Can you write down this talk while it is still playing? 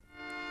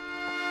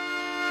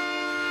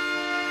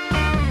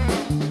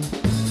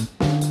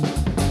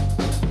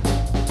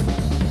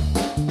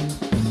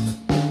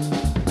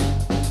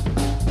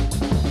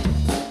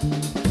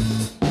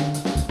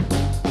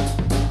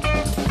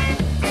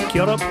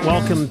Kia ora.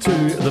 Welcome to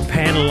the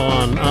panel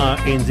on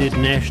RNZ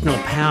National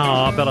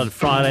Power Ballot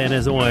Friday, and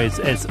as always,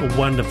 it's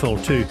wonderful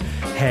to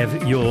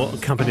have your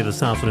company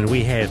this afternoon.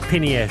 We have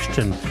Penny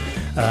Ashton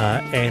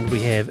and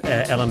we have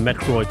Alan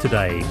McElroy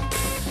today.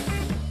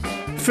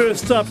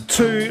 First up,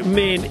 two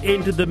men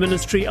entered the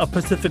Ministry of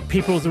Pacific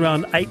Peoples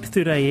around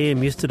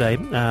 8:30am yesterday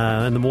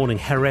in the morning,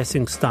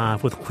 harassing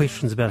staff with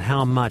questions about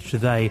how much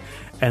they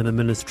and the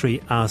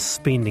ministry are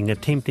spending,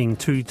 attempting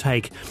to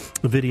take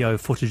video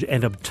footage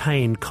and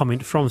obtain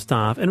comment from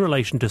staff in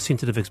relation to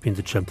sensitive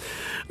expenditure.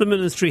 The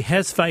ministry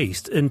has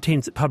faced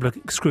intense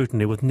public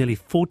scrutiny with nearly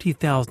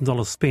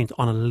 $40,000 spent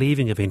on a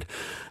leaving event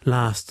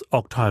last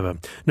October.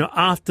 Now,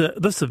 after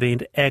this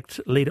event, ACT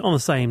leader on the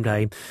same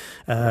day,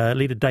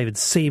 leader David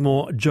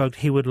Seymour joked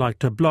he would like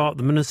to blow up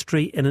the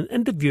ministry in an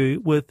interview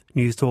with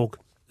News Talk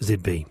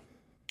ZB.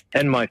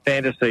 In my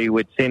fantasy,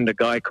 we'd send a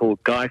guy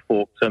called Guy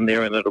Fawkes in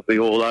there and it'll be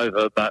all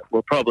over, but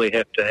we'll probably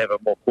have to have a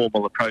more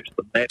formal approach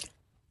than that.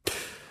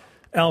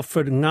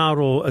 Alfred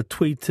Ngaro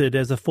tweeted,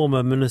 as a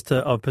former Minister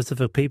of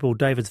Pacific People,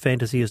 David's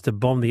fantasy is to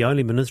bomb the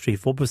only ministry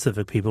for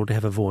Pacific people to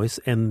have a voice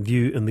and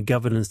view in the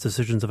governance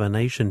decisions of our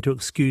nation. To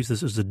excuse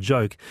this as a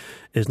joke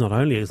is not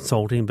only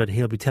insulting, but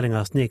he'll be telling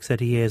us next that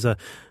he has a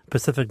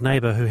Pacific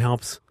neighbour who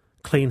helps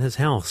clean his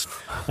house,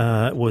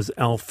 was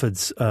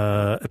Alfred's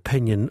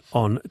opinion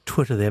on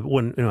Twitter there.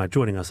 But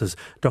joining us is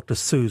Dr.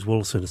 Suze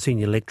Wilson,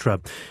 Senior Lecturer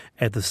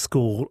at the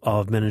School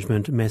of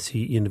Management, Massey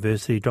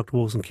University. Dr.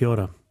 Wilson, kia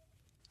ora.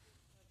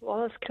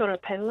 Wallace, kia ora,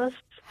 panellists.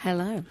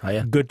 Hello.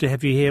 Hiya. Good to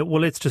have you here.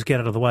 Well, let's just get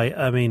out of the way.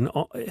 I mean,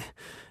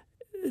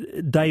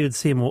 David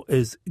Seymour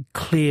is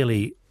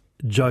clearly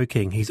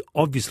joking. He's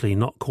obviously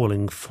not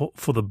calling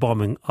for the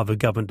bombing of a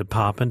government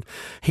department.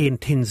 He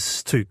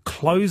intends to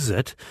close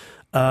it.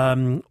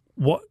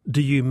 What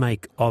do you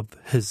make of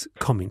his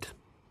comment?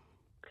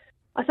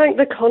 I think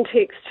the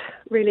context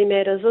really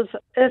matters.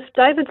 If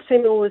David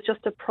Seymour was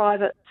just a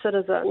private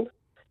citizen,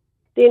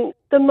 then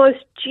the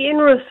most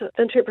generous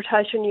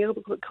interpretation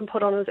you can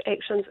put on his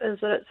actions is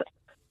that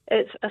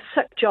it's a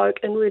sick joke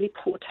and really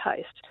poor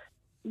taste.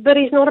 But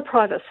he's not a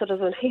private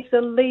citizen. He's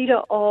the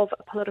leader of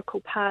a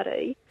political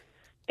party,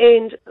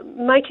 and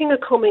making a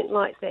comment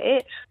like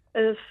that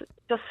is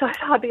just so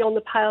far beyond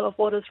the pale of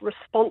what is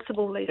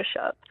responsible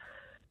leadership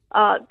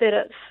that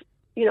it's,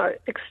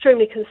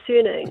 extremely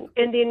concerning.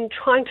 And then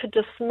trying to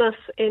dismiss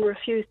and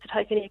refuse to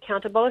take any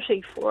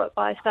accountability for it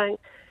by saying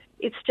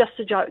it's just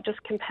a joke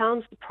just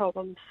compounds the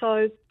problem.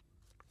 So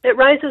it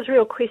raises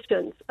real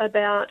questions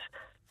about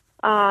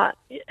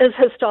is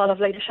his style of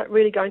leadership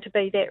really going to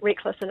be that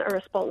reckless and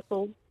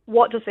irresponsible?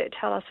 What does that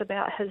tell us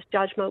about his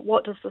judgment?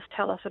 What does this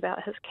tell us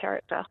about his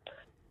character?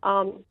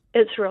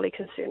 It's really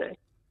concerning.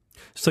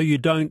 So you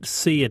don't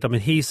see it. I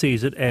mean, he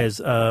sees it as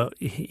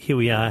here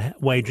we are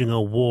waging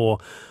a war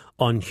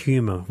on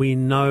humour. We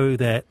know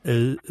that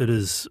it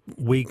is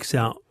weeks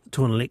out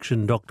to an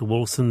election, Dr.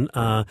 Wilson.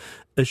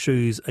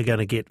 Issues are going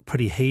to get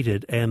pretty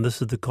heated, and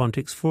this is the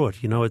context for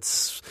it.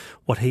 It's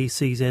what he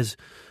sees as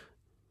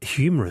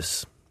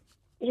humorous.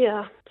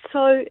 Yeah.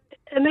 So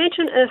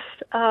imagine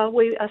if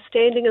we are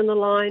standing in the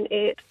line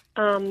at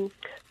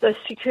the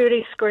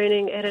security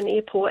screening at an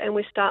airport and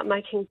we start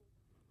making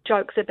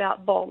jokes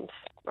about bombs.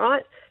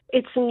 Right?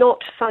 It's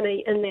not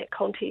funny in that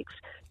context.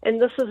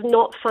 And this is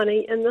not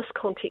funny in this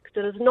context.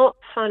 It is not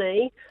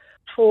funny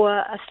for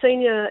a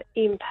senior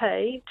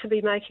MP to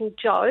be making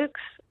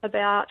jokes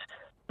about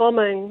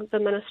bombing the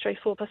Ministry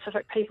for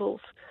Pacific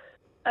Peoples.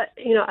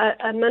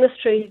 A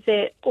ministry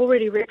that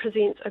already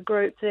represents a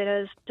group that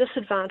is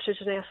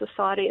disadvantaged in our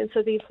society. And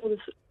so therefore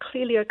there's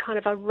clearly a kind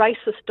of a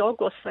racist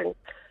dog whistling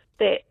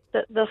that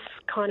this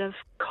kind of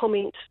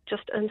comment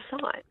just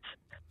incites.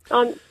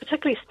 I'm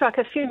particularly struck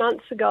a few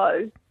months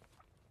ago,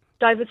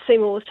 David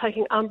Seymour was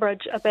taking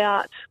umbrage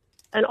about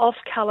an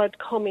off-coloured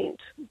comment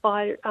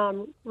by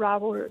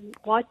Rawa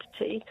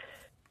Waititi,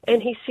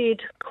 and he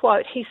said,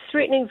 quote, he's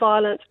threatening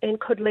violence and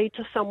could lead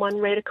to someone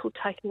radical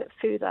taking it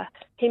further.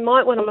 He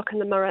might want to look in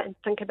the mirror and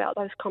think about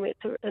those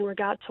comments in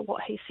regard to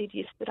what he said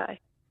yesterday.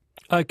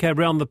 Okay,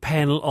 around the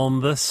panel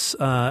on this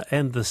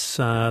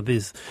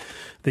there's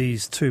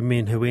these two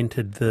men who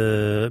entered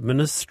the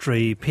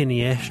ministry.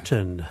 Penny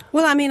Ashton.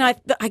 Well, I mean,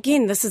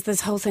 again, this is this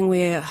whole thing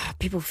where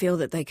people feel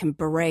that they can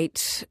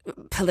berate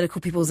political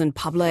peoples in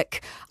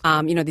public.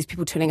 These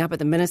people turning up at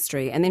the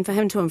ministry, and then for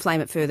him to inflame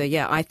it further,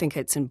 I think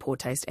it's in poor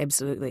taste,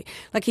 absolutely.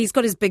 Like, he's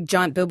got his big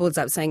giant billboards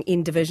up saying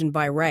end division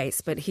by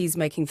race, but he's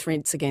making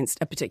threats against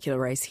a particular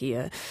race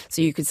here.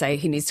 So you could say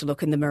he needs to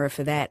look in the mirror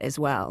for that as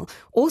well.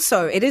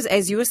 Also, it is,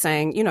 as you were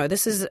saying,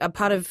 this is a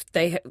part of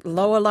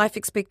lower life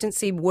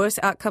expectancy, worse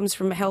outcomes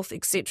from health,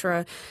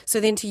 etc. So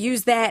then to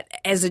use that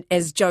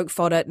as joke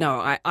fodder,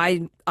 no,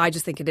 I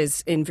just think it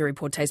is in very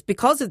poor taste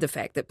because of the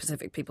fact that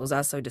Pacific peoples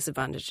are so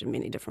disadvantaged in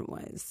many different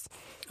ways.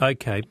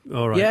 Okay,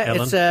 all right, yeah,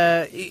 Alan. it's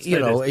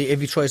if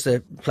he tries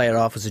to play it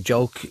off as a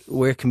joke,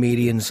 we're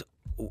comedians.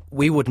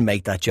 we wouldn't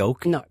make that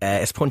joke. No.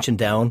 It's punching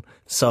down.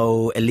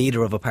 So a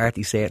leader of a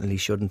party certainly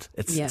shouldn't.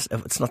 It's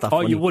not that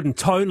funny. Oh, you wouldn't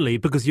totally,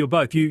 because you're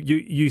both.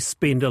 You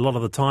spend a lot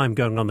of the time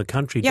going around the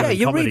country doing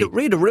you comedy.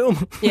 read a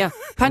room. Yeah,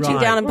 punching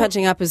Right. down and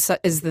punching up is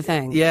the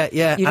thing. Yeah,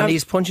 You and don't-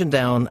 he's punching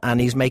down and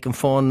he's making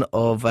fun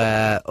of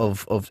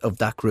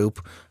that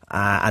group.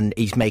 And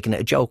he's making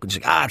it a joke. And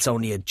just it's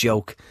only a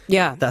joke.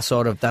 Yeah. That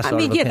sort of I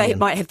mean, of yeah, they opinion.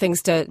 might have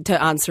things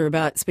to answer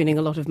about spending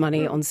a lot of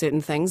money on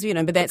certain things,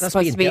 but that's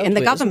supposed being to be in dealt the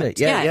with,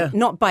 government. isn't it? Yeah.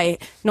 Not by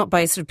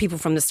sort of people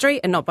from the street,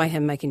 and not by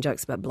him making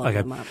jokes about blowing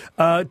them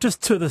up.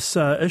 Just to this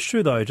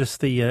issue, though, just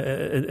the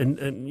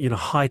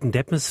heightened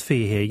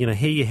atmosphere here.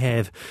 Here you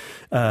have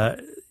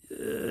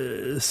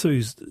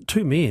Sue's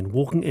two men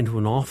walking into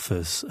an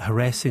office,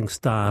 harassing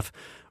staff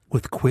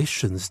with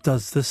questions.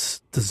 Does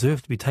this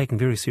deserve to be taken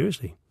very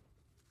seriously?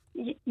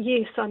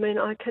 Yes, I mean,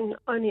 I can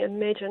only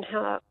imagine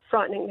how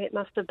frightening that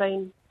must have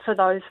been for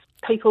those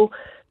people,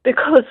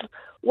 because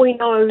we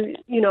know,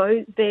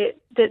 that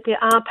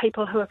there are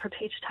people who are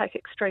prepared to take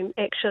extreme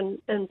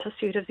action in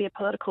pursuit of their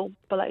political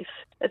beliefs.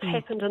 It's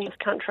happened in this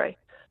country.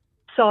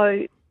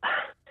 So,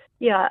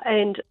 yeah,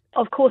 and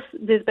of course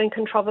there's been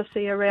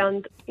controversy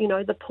around,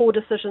 the poor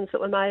decisions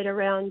that were made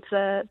around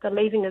the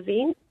leaving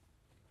event,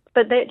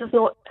 but that does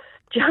not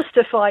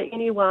justify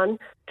anyone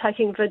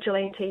taking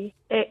vigilante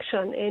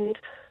action. And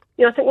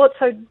I think what's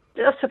so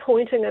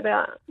disappointing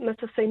about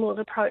Mr. Seymour's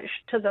approach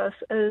to this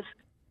is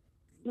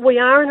we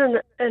are in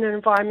an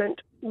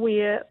environment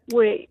where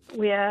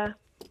we are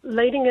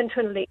leading into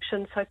an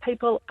election, so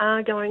people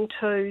are going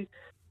to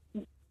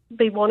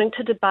be wanting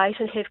to debate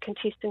and have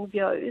contesting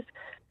views.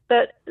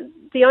 But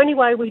the only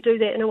way we do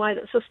that in a way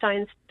that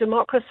sustains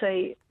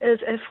democracy is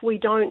if we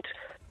don't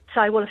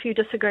say, well, if you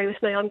disagree with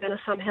me, I'm going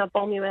to somehow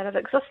bomb you out of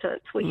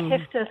existence. We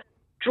have to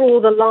draw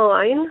the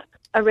line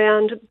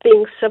around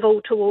being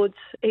civil towards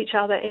each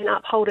other and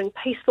upholding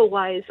peaceful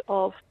ways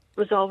of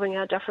resolving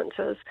our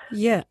differences.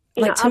 Yeah.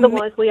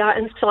 Otherwise we are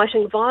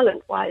inciting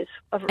violent ways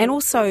of And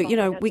also, resolving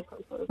our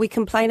differences. we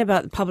complain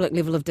about the public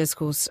level of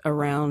discourse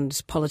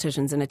around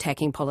politicians and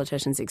attacking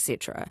politicians,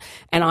 etc.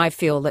 And I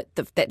feel that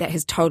that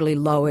has totally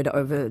lowered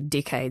over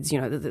decades,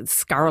 the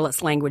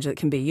scurrilous language that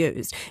can be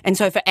used. And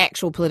so for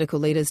actual political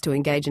leaders to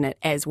engage in it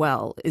as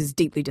well is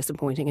deeply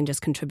disappointing and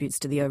just contributes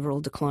to the overall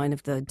decline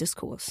of the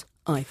discourse,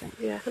 I think.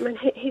 Yeah, I mean,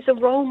 he's a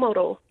role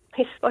model.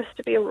 He's supposed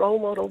to be a role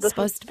model. This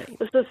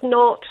is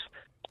not,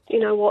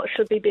 what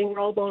should be being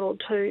role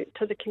modelled to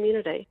the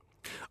community.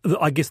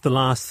 I guess the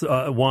last,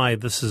 why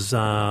this is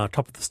top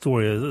of the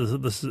story,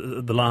 this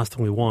is the last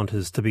thing we want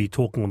is to be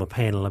talking on the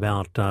panel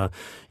about,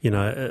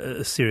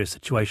 a serious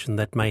situation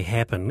that may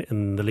happen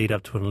in the lead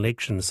up to an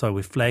election. So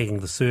we're flagging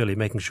this early,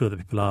 making sure that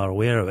people are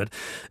aware of it.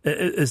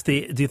 Do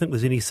you think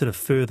there's any sort of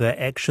further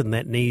action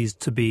that needs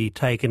to be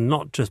taken,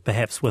 not just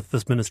perhaps with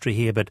this ministry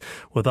here, but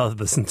with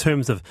others in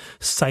terms of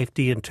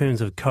safety, in terms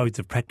of codes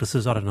of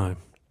practices? I don't know.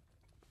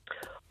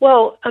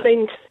 Well, I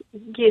mean,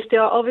 yes,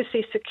 there are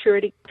obviously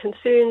security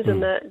concerns,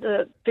 and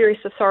the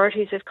various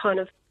authorities have kind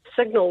of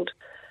signalled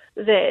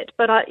that.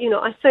 But I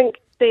think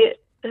that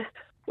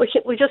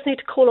we just need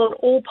to call on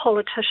all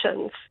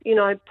politicians.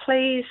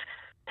 Please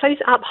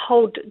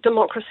uphold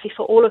democracy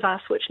for all of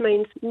us, which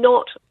means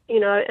not,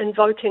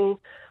 invoking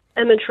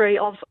imagery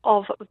of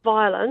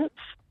violence,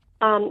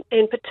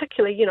 and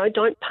particularly,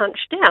 don't punch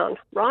down,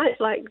 right?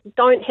 Like,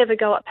 don't have a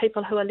go at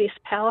people who are less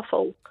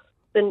powerful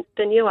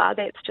than you are.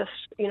 That's just,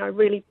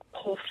 really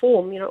poor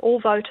form. All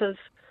voters,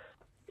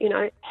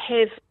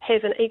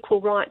 have an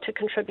equal right to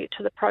contribute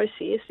to the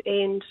process,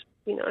 and,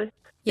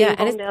 being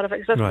bombed out of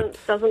existence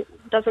doesn't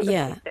affect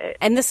that.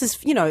 And this is,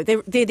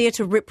 they're there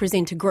to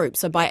represent a group.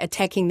 So by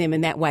attacking them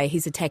in that way,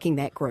 he's attacking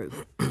that group.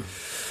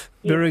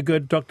 Very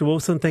good, Dr.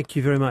 Wilson. Thank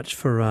you very much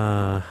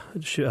for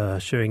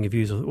sharing your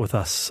views with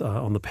us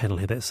on the panel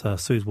here. That's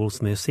Suze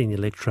Wilson, their senior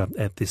lecturer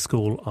at the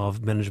School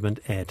of Management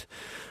at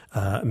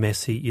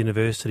Massey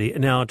University.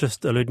 Now,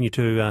 just alluding you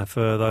to,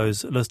 for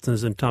those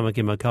listeners in Tamaki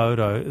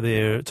Makaurau,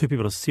 there two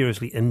people are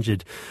seriously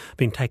injured,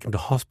 being taken to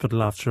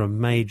hospital after a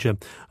major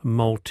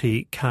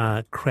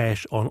multi-car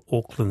crash on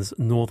Auckland's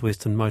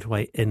northwestern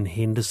motorway in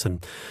Henderson.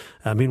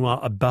 Meanwhile,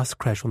 a bus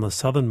crash on the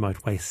southern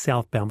motorway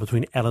southbound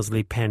between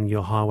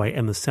Ellerslie-Panmure Highway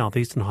and the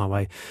southeastern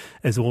highway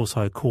is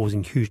also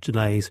causing huge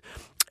delays.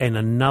 And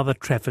another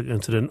traffic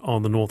incident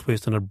on the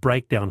northwestern, a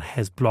breakdown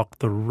has blocked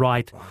the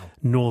right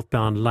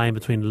northbound lane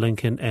between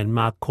Lincoln and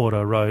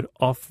Makora Road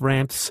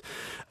off-ramps.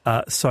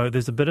 So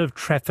there's a bit of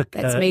traffic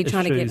That's me issues.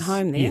 trying to get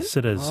home there. Yes,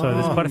 it is. So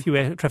there's quite a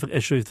few traffic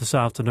issues this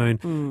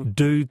afternoon.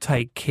 Do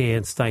take care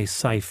and stay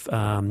safe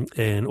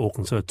in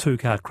Auckland. So a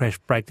two-car crash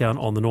breakdown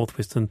on the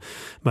northwestern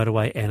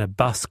motorway and a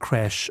bus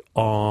crash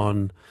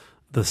on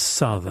the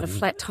southern. Got a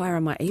flat tyre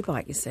on my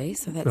e-bike, you see,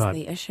 so that's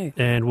the issue.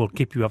 And we'll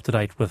keep you up to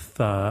date with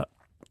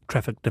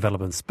traffic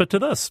developments. But to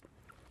this,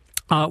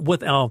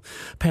 with our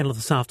panel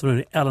this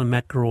afternoon, Alan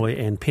McElroy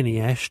and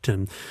Penny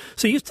Ashton.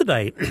 So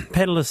yesterday,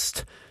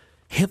 panellist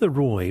Heather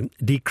Roy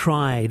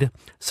decried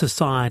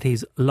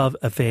society's love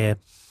affair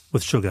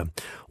with sugar.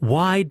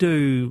 Why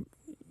do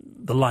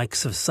the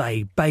likes of,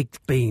 say,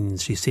 baked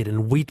beans, she said,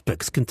 and Wheat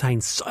Bix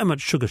contain so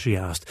much sugar, she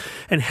asked.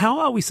 And how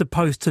are we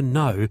supposed to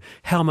know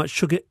how much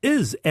sugar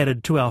is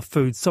added to our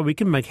food so we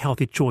can make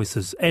healthy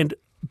choices? And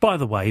by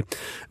the way,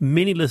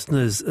 many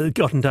listeners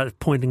got in touch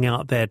pointing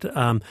out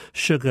that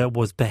sugar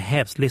was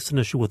perhaps less an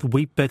issue with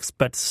Wheat Bix,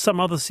 but some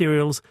other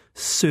cereals,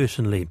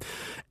 certainly.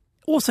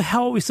 Also,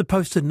 how are we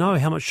supposed to know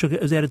how much sugar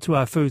is added to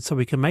our food so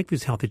we can make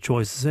these healthy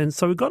choices? And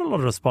so we got a lot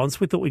of response.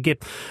 We thought we'd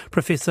get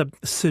Professor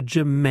Sir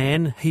Jim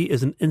Mann. He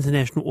is an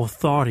international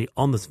authority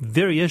on this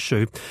very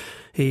issue.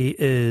 He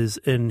is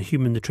in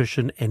human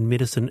nutrition and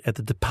medicine at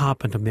the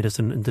Department of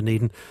Medicine in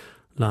Dunedin.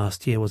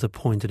 Last year was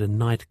appointed a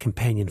Knight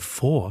Companion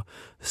for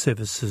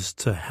Services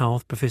to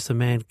Health. Professor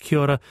Mann, kia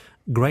ora.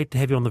 Great to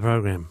have you on the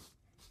program.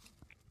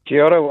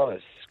 Kia ora,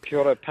 Wallace. Kia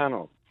ora,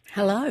 panel.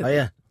 Hello. Oh,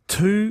 yeah.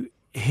 To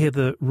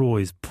Heather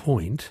Roy's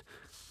point,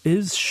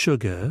 is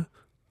sugar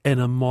in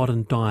a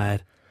modern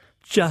diet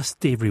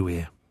just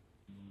everywhere?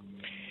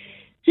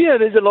 Yeah,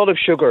 there's a lot of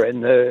sugar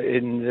in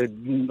the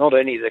not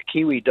only the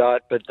Kiwi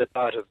diet but the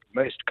diet of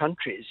most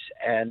countries,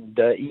 and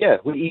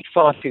we eat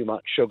far too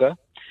much sugar.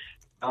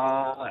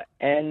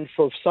 And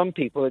for some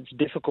people, it's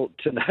difficult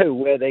to know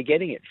where they're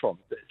getting it from.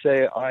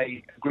 So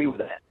I agree with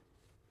that.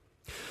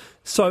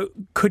 So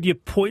could you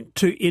point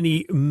to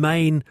any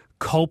main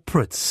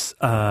culprits,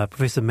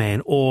 Professor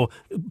Mann, or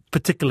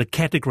particular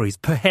categories?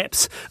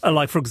 Perhaps,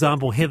 like, for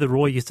example, Heather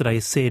Roy yesterday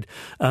said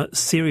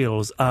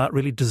cereals are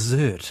really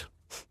dessert.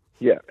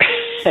 Yeah.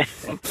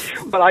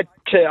 Well, I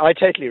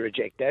totally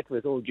reject that,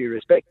 with all due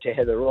respect to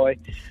Heather Roy.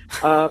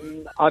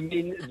 I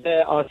mean,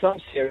 there are some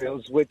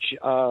cereals which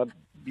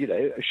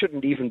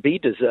shouldn't even be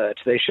dessert.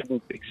 They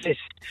shouldn't exist.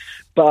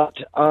 But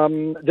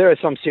there are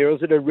some cereals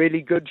that are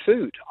really good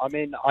food. I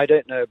mean, I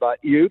don't know about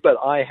you, but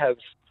I have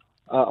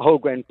whole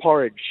grain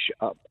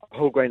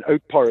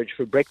oat porridge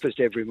for breakfast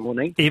every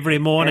morning. Every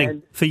morning,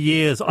 and for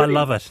years. I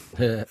love it.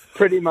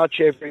 Pretty much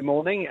every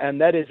morning,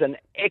 and that is an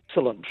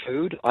excellent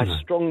food. I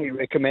strongly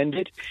recommend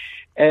it.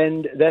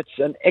 And that's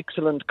an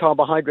excellent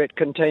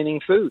carbohydrate-containing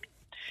food.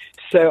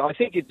 So I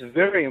think it's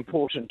very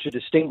important to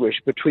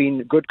distinguish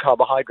between good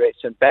carbohydrates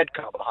and bad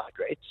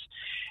carbohydrates.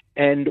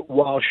 And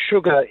while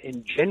sugar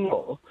in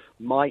general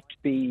might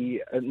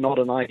be not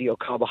an ideal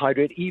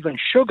carbohydrate, even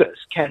sugars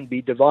can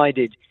be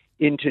divided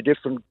into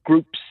different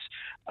groups,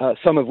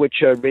 some of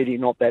which are really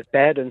not that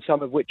bad and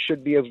some of which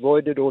should be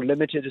avoided or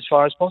limited as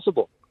far as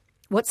possible.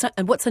 What's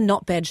a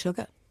not bad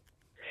sugar?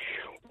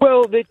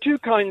 Well, there are two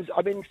kinds.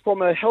 I mean,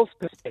 from a health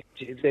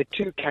perspective, there are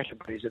two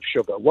categories of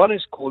sugar. One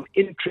is called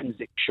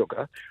intrinsic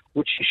sugar,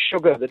 which is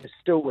sugar that is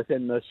still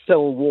within the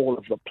cell wall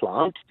of the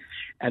plant.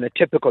 And a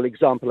typical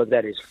example of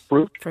that is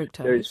fruit.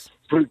 Fructose. There's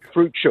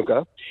fruit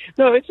sugar.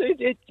 No, it's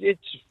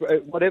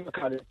whatever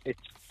kind of,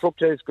 it's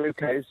fructose,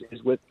 glucose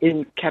is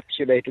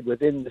encapsulated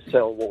within the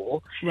cell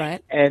wall.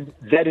 Right. And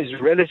that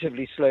is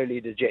relatively slowly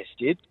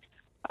digested.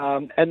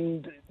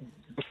 And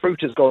the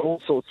fruit has got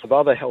all sorts of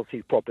other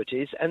healthy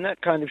properties, and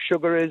that kind of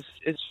sugar is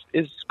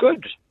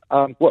good.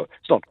 Well,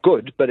 it's not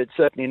good, but it's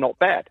certainly not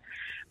bad.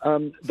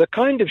 The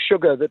kind of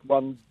sugar that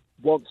one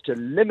wants to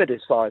limit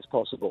as far as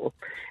possible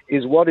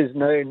is what is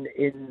known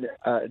in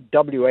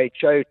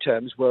WHO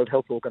terms, World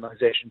Health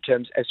Organization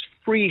terms, as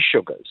free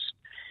sugars.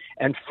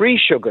 And free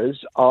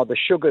sugars are the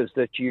sugars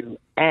that you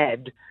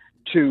add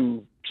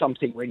to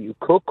something when you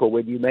cook or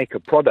when you make a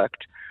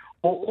product,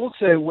 or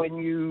also when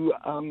you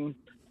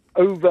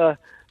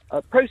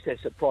process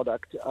a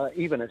product,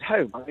 even at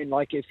home. I mean,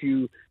 like if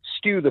you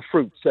stew the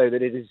fruit so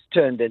that it is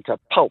turned into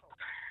pulp,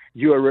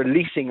 you are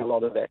releasing a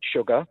lot of that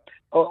sugar.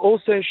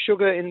 Also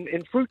sugar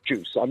in fruit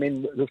juice. I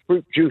mean, the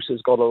fruit juice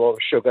has got a lot of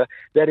sugar.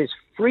 That is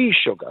free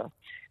sugar.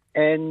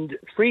 And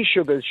free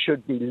sugars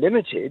should be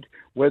limited,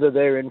 whether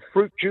they're in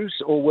fruit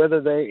juice or whether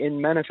they're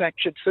in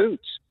manufactured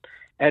foods.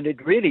 And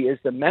it really is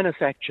the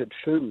manufactured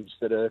foods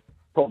that are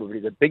probably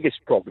the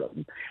biggest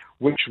problem,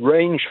 which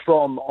range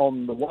from,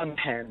 on the one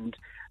hand,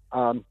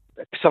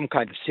 some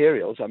kind of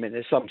cereals. I mean,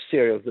 there's some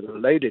cereals that are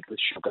loaded with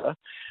sugar.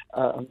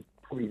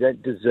 Probably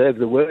don't deserve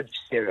the word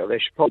cereal. They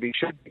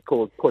should be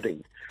called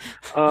pudding.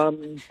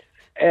 And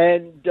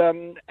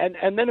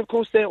then, of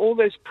course, there are all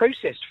those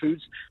processed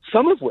foods,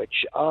 some of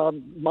which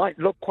might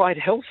look quite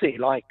healthy,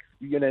 like,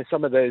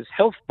 some of those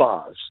health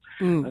bars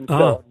and so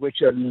on,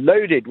 which are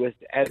loaded with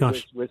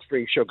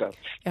free sugar.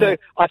 So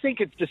I think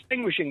it's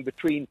distinguishing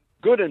between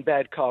good and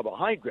bad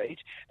carbohydrate.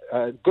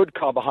 Good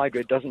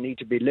carbohydrate doesn't need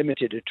to be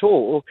limited at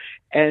all,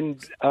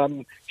 and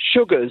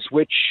sugars,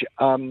 which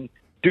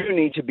do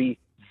need to be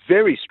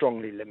very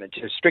strongly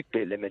limited,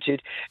 strictly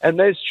limited, and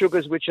those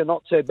sugars which are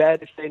not so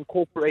bad if they're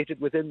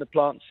incorporated within the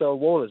plant cell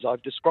wall, as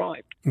I've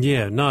described.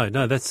 Yeah, no,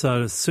 that's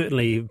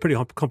certainly pretty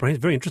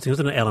comprehensive. Very interesting,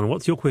 isn't it, Alan?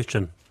 What's your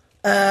question?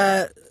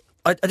 I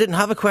didn't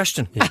have a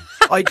question. Yeah.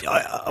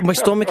 My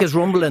stomach is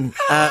rumbling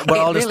with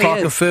all this talk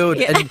of food,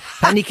 and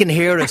Penny can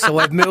hear us, so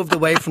I've moved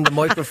away from the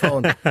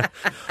microphone.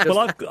 Well,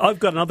 I've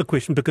got another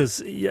question because,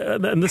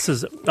 and this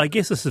is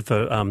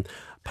for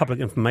public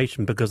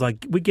information, because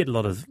we get a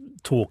lot of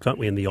talk, don't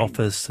we, in the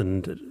office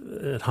and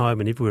at home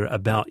and everywhere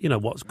about,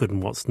 what's good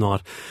and what's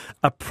not.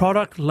 A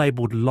product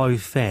labelled low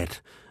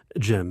fat,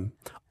 Jim,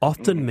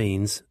 often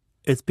means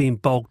it's been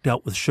bulked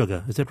out with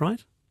sugar. Is that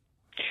right?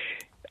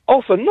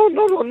 Often,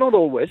 not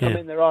always. Yeah. I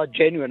mean, there are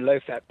genuine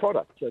low-fat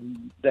products,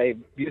 and they're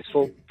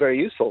useful, very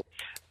useful.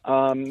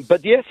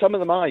 But yes, some of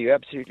them are. You're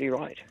absolutely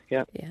right.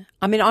 Yeah.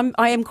 I mean,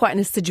 I am quite an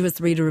assiduous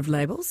reader of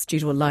labels due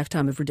to a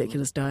lifetime of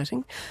ridiculous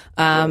dieting.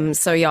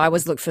 So I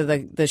always look for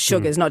the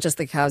sugars, not just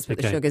the carbs, but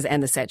the sugars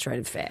and the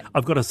saturated fat.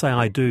 I've got to say,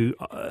 I do.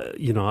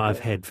 I've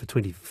had for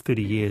 20,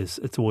 30 years.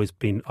 It's always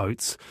been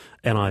oats,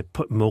 and I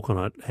put milk on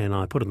it, and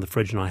I put it in the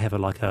fridge, and I have it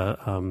like a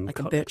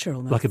bircher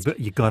almost.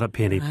 You got it,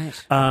 Penny.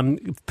 Right.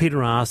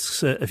 Peter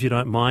asks, if you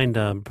don't mind,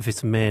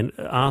 Professor Mann,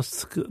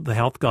 ask the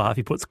health guy if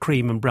he puts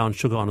cream and brown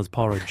sugar on his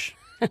porridge.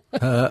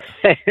 I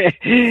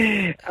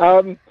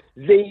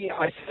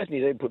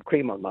certainly don't put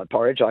cream on my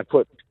porridge. I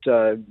put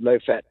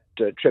low-fat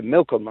trim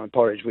milk on my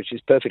porridge, which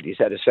is perfectly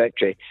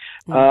satisfactory.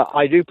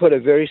 I do put a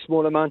very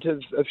small amount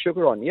of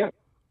sugar on,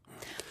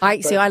 I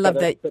love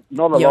that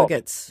not a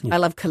yogurts. lot. I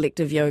love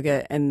collective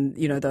yogurt and,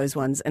 those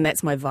ones, and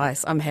that's my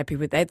vice. I'm happy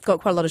with that. It's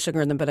got quite a lot of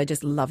sugar in them, but I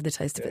just love the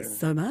taste of it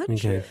so much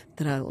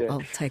that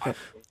I'll take it.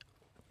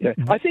 Yeah.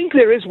 I think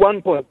there is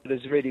one point that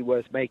is really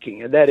worth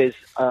making, and that is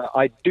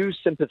I do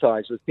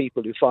sympathise with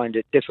people who find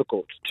it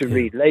difficult to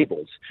read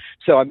labels.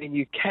 So, I mean,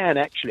 you can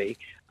actually,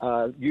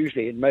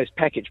 usually in most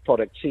packaged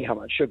products, see how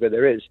much sugar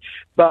there is.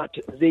 But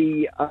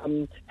the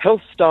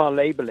health star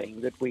labelling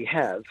that we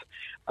have,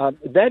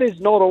 that is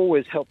not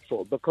always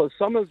helpful, because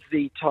some of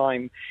the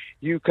time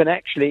you can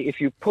actually, if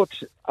you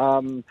put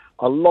a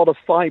lot of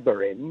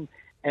fibre in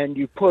and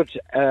you put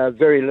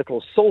very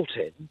little salt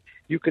in,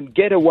 you can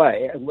get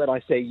away, and when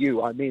I say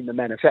you, I mean the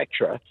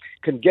manufacturer,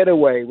 can get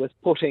away with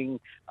putting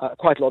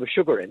quite a lot of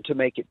sugar in to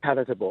make it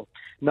palatable.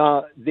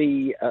 Now,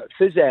 the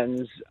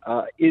FSANZ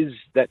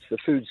that's the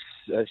food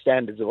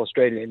standards of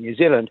Australia and New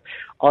Zealand,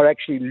 are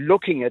actually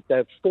looking at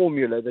the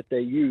formula that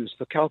they use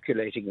for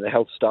calculating the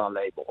Health Star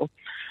label.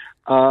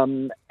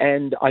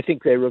 And I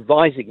think they're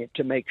revising it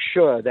to make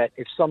sure that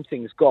if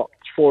something's got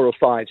 4 or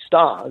 5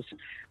 stars,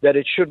 that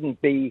it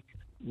shouldn't be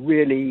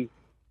really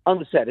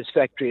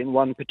unsatisfactory in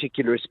one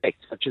particular respect,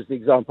 such as the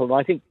example.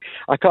 And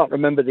I can't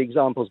remember the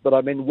examples, but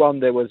I mean, one,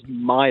 there was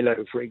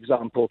Milo, for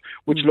example,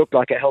 which looked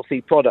like a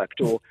healthy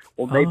product, or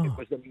maybe it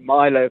was a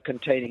Milo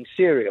containing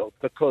cereal,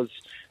 because,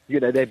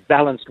 they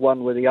balanced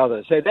one with the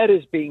other. So that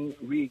is being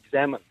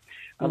re-examined.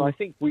 And I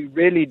think we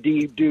really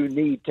do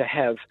need to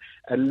have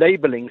a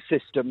labelling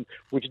system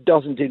which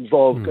doesn't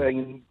involve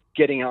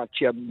getting out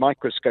your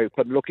microscope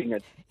and looking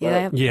at.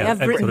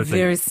 I've written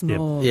very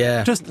small.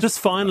 Yeah. Just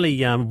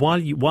finally, while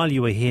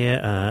you were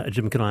here,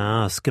 Jim, can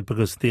I ask,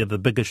 because the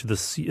big issue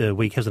this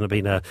week hasn't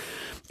been a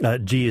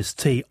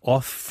GST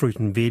off fruit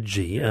and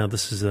veggie.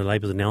 This is a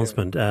Labour's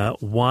announcement,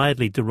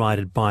 widely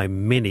derided by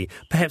many,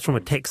 perhaps from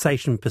a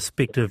taxation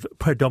perspective,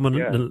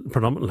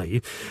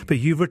 predominantly. But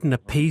you've written a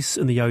piece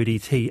in the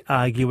ODT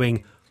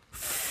arguing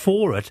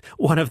for it.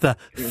 One of the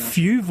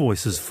few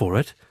voices for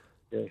it.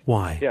 Yeah.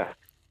 Why? Yeah.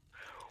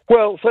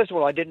 Well, first of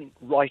all, I didn't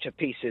write a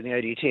piece in the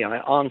ODT. I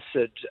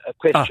answered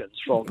questions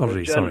from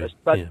the journalist,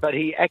 but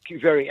he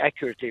very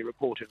accurately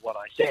reported what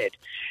I said.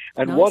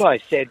 And what I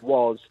said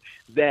was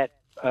that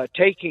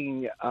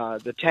taking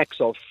the tax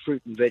off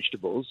fruit and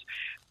vegetables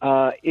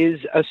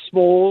is a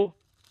small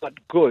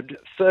but good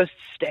first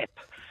step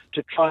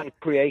to try and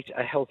create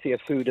a healthier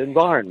food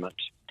environment.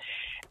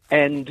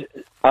 And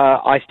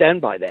I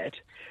stand by that.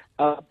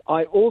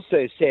 I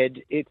also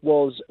said it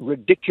was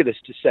ridiculous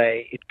to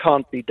say it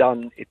can't be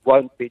done, it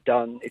won't be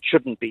done, it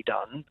shouldn't be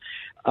done.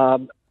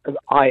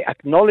 I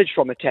acknowledge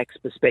from a tax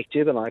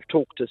perspective, and I've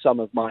talked to some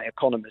of my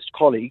economist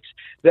colleagues,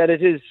 that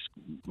it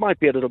might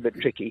be a little bit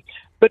tricky.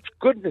 But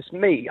goodness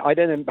me, I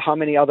don't know how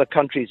many other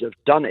countries have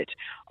done it.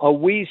 Are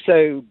we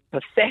so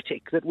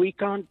pathetic that we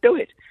can't do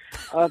it?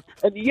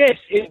 And yes,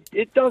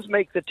 it does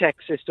make the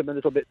tax system a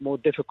little bit more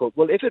difficult.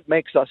 Well, if it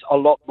makes us a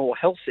lot more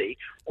healthy,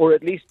 or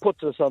at least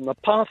puts us on the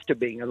path to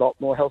being a lot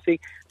more healthy,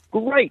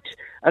 great.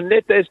 And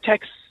let those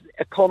tax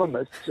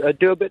economists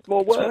do a bit more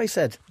work. That's what I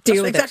said. That's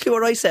exactly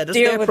what I said. It's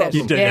their problem.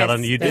 You did,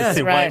 Alan. You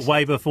did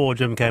way before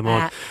Jim came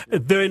on.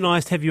 Very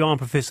nice to have you on,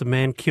 Professor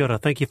Mann. Kia ora.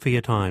 Thank you for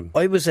your time.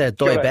 I was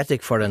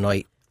diabetic for a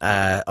night.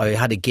 I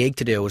had a gig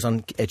to do. I was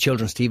on a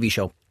children's TV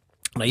show.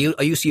 And I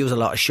used to use a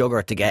lot of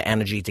sugar to get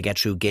energy to get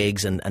through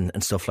gigs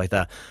and stuff like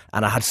that.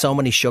 And I had so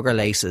many sugar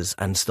laces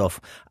and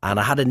stuff. And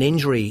I had an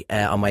injury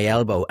on my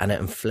elbow and it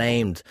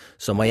inflamed.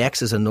 So my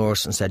ex is a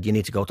nurse and said, you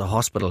need to go to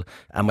hospital.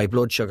 And my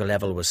blood sugar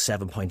level was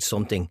 7 point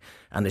something.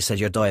 And they said,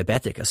 you're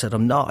diabetic. I said,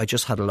 I'm not. I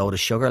just had a load of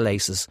sugar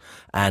laces.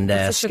 And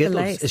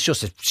Skittles, it's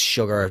just a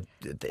sugar,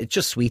 it's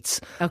just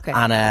sweets. Okay.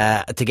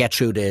 And to get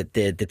through the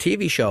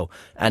TV show.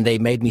 And they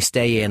made me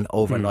stay in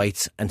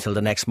overnight until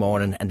the next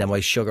morning. And then my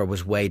sugar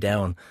was way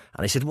down.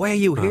 And I said, why are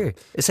you here?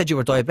 They said you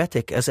were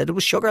diabetic. I said, it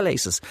was sugar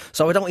laces.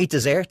 So I don't eat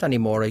dessert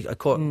anymore. I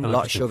cut a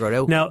lot of sugar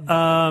out.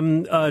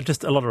 Now,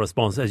 just a lot of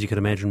response, as you can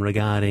imagine,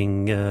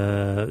 regarding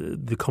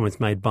the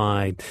comments made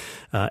by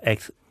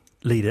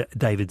leader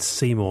David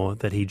Seymour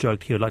that he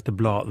joked he would like to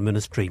blow up the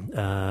ministry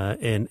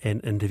in an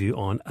interview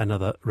on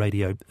another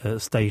radio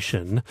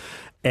station.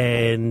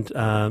 And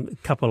a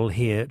couple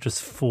here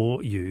just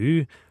for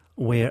you.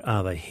 Where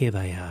are they? Here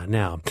they are.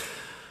 Now,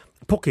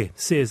 Poke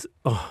says,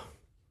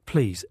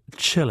 please,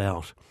 chill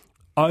out.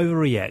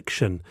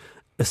 Overreaction.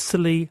 A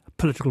silly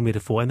political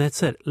metaphor, and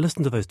that's it.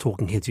 Listen to those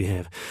talking heads you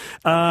have.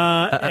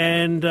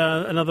 And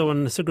another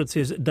one, Sigrid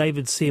says,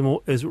 David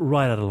Seymour is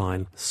right out of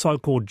line.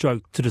 So-called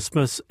joke to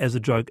dismiss as a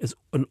joke is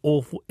an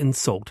awful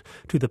insult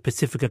to the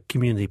Pacifica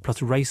community,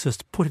 plus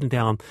racist, putting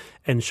down,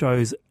 and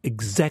shows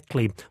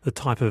exactly the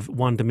type of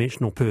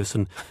one-dimensional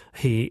person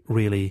he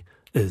really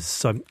is.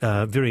 So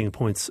varying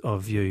points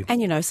of view.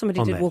 And,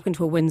 somebody did that. walk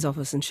into a Winds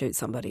office and shoot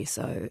somebody,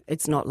 so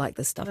it's not like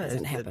this stuff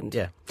hasn't happened.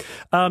 Yeah.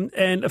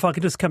 And if I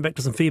could just come back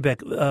to some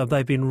feedback,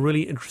 they've been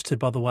really interested,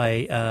 by the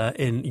way,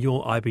 in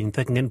your I've Been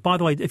Thinking. And by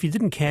the way, if you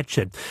didn't catch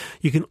it,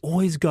 you can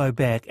always go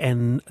back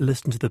and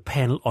listen to the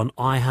panel on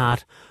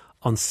iHeart,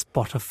 on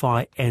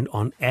Spotify and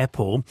on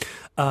Apple.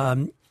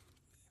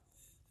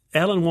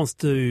 Alan wants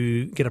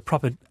to get a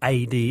proper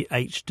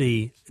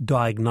ADHD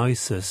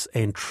diagnosis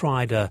and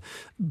tried a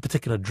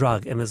particular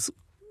drug and has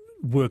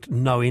worked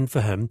no end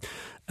for him.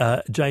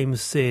 James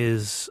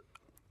says,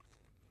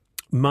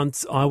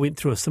 I went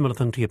through a similar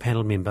thing to your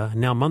panel member.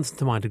 Now months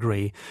into my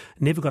degree,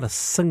 never got a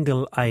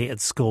single A at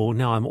school.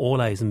 Now I'm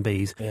all A's and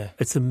B's. Yeah.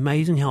 It's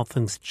amazing how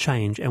things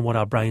change and what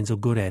our brains are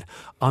good at.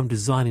 I'm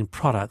designing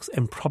products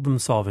and problem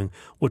solving,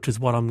 which is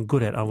what I'm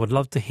good at. I would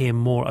love to hear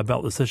more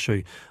about this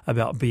issue,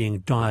 about being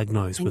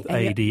diagnosed with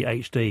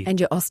ADHD. And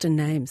your Austin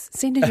names.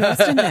 Send in your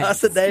Austin names.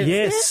 Austin names.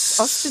 Yes.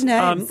 Austin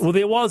names. Well,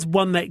 there was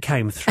one that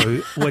came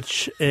through,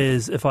 which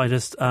is, if I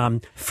just,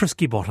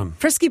 Frisky Bottom.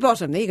 Frisky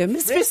Bottom. There you go.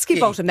 Miss Frisky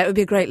Bottom. That would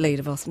be a great lead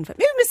of Austin.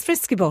 Oh, Miss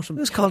Frisky Bottom.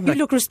 Who's called You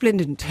look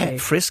resplendent today.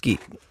 Frisky.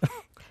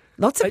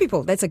 Lots of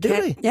people. That's a cat.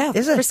 Really? Yeah.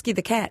 Is it? Frisky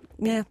the cat.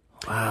 Yeah.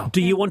 Wow.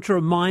 Do you want to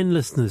remind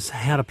listeners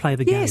how to play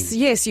the game?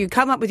 Yes. You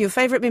come up with your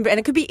favourite member, and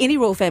it could be any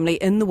royal family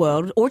in the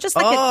world, or just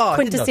like I a didn't know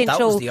quintessential,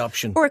 that was the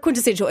option. or a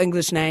quintessential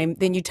English name.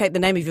 Then you take the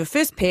name of your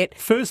first pet,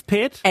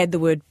 add the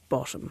word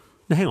bottom.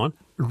 Now, hang on.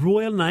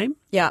 Royal name?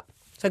 Yeah.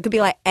 So it could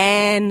be like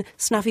Anne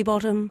Snuffy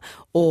Bottom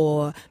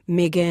or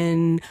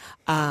Megan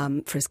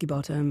Frisky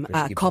Bottom,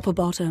 Copper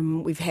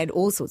Bottom. We've had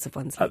all sorts of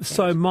ones like that.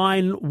 So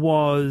mine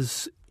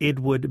was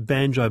Edward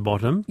Banjo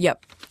Bottom.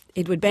 Yep.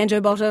 Edward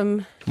Banjo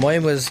Bottom.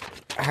 Mine was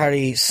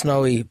Harry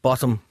Snowy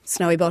Bottom.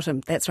 Snowy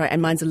Bottom, that's right.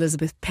 And mine's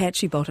Elizabeth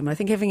Patchy Bottom. I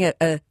think having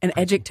an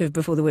adjective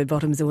before the word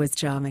bottom is always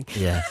charming.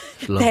 Yeah,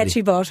 lovely.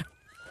 Patchy Bottom.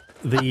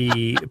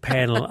 The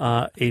panel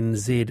are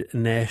NZ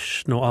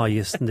National. Oh,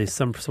 yes, and there's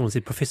someone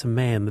said Professor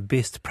Mann, the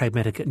best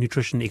pragmatic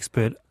nutrition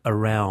expert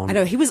around. I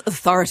know, he was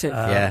authoritative.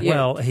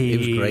 Well, he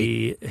was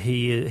great.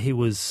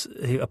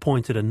 He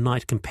appointed a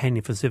Knight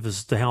Companion for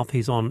Services to Health.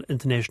 He's on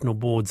international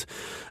boards,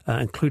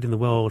 including the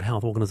World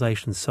Health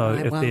Organization. So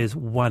if there's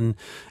one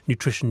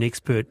nutrition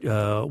expert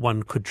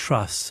one could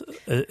trust,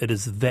 it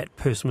is that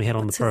person we had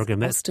on the program.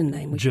 That's Austin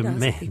name. We should Jim ask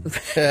Mann. people.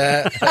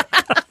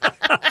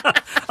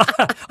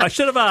 I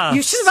should have asked.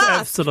 You should have asked.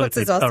 Absolutely. What's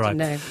his Austin All right.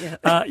 name?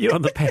 Yeah. You're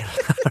on the panel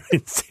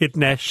in Sid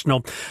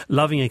National.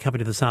 Loving your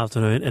company this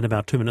afternoon. In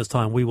about 2 minutes'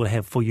 time, we will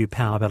have for you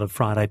Power Battle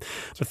Friday.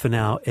 But for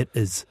now, it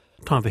is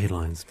time for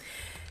headlines.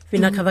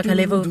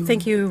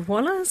 Thank you,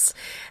 Wallace.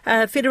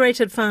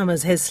 Federated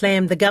Farmers has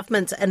slammed the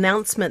government's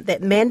announcement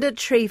that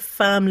mandatory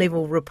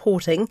farm-level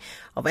reporting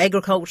of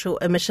agricultural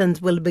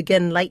emissions will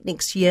begin late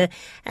next year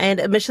and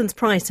emissions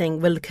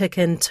pricing will kick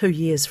in 2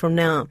 years from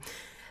now.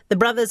 The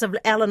brothers of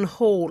Alan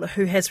Hall,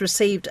 who has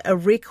received a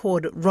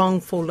record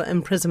wrongful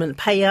imprisonment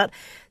payout,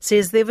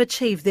 says they've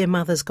achieved their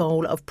mother's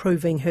goal of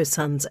proving her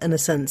son's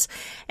innocence.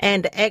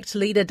 And ACT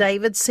leader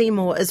David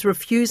Seymour is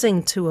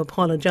refusing to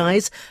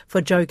apologise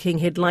for joking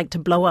he'd like to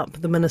blow up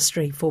the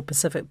Ministry for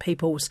Pacific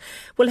Peoples.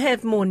 We'll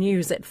have more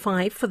news at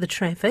 5 for the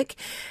traffic.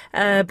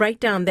 A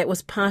breakdown that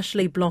was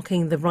partially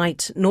blocking the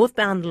right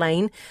northbound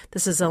lane.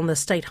 This is on the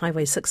State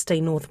Highway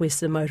 16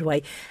 Northwestern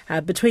Motorway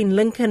between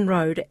Lincoln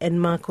Road and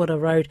Makora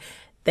Road.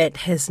 That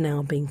has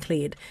now been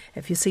cleared.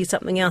 If you see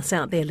something else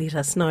out there, let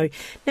us know.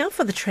 Now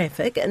for the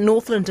traffic,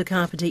 Northland to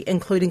Kapiti,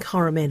 including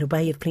Coromandel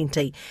Bay of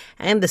Plenty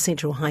and the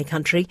Central High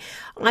Country.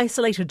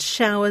 Isolated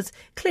showers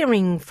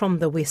clearing from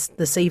the west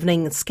this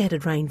evening,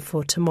 scattered rain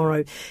for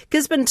tomorrow.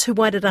 Gisborne to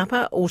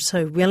Wairarapa,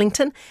 also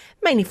Wellington,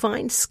 mainly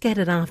fine,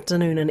 scattered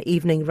afternoon and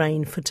evening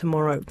rain for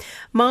tomorrow.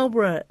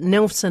 Marlborough,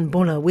 Nelson,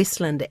 Buller,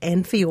 Westland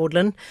and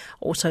Fiordland,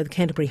 also the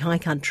Canterbury High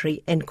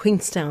Country and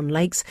Queenstown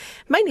Lakes,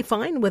 mainly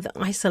fine with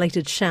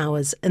isolated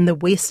showers in the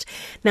west.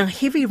 Now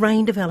heavy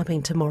rain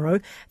developing tomorrow,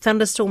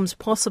 thunderstorms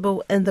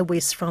possible in the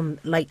west from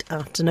late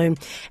afternoon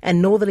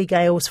and northerly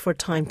gales for a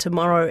time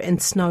tomorrow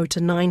and snow to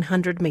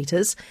 900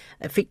 metres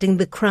affecting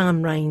the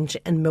Crown Range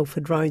and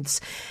Milford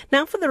Roads.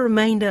 Now for the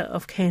remainder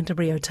of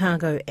Canterbury,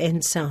 Otago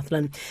and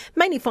Southland,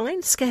 mainly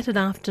fine, scattered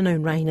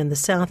afternoon rain in the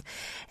south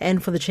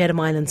and for the Chatham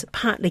Islands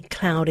partly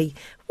cloudy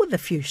with a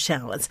few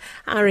showers.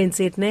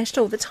 RNZ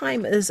National, the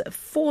time is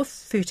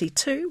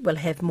 4:32. We'll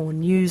have more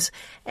news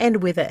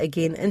and weather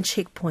again in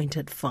Checkpoint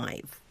at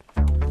 5.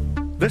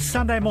 This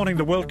Sunday morning,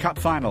 the World Cup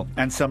final,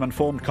 and some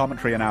informed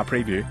commentary in our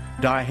preview.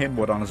 Di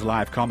Henwood on his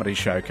live comedy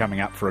show coming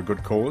up for a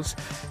good cause.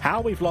 How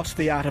we've lost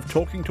the art of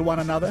talking to one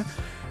another.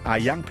 Are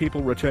young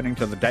people returning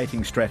to the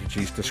dating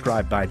strategies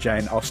described by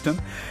Jane Austen?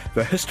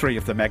 The history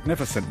of the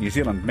magnificent New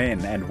Zealand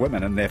men and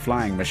women in their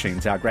flying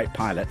machines, our great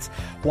pilots.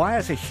 Why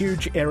is a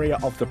huge area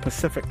of the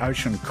Pacific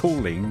Ocean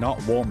cooling, not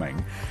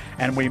warming?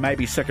 And we may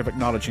be sick of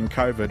acknowledging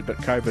COVID, but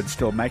COVID's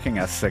still making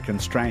us sick in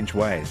strange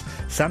ways.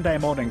 Sunday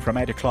morning from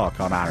 8 o'clock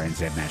on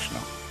RNZ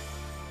National.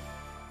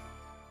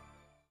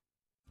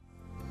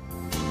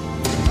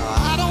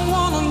 I don't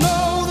want to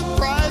know the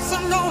price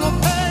I'm going to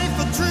pay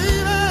for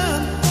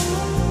dreaming.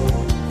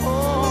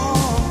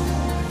 Oh,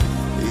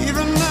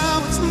 even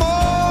now it's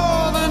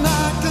more than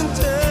I can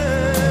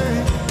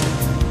take.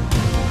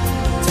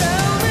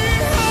 Tell me,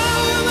 how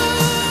am I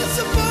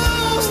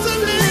supposed to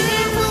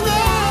live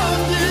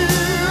without you?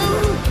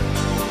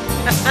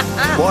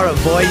 What a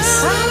voice.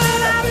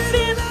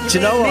 Do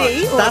you know what? Me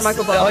or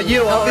Michael Bolton?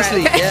 You,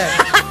 obviously, Right. yeah.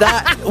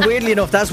 That, weirdly enough, that's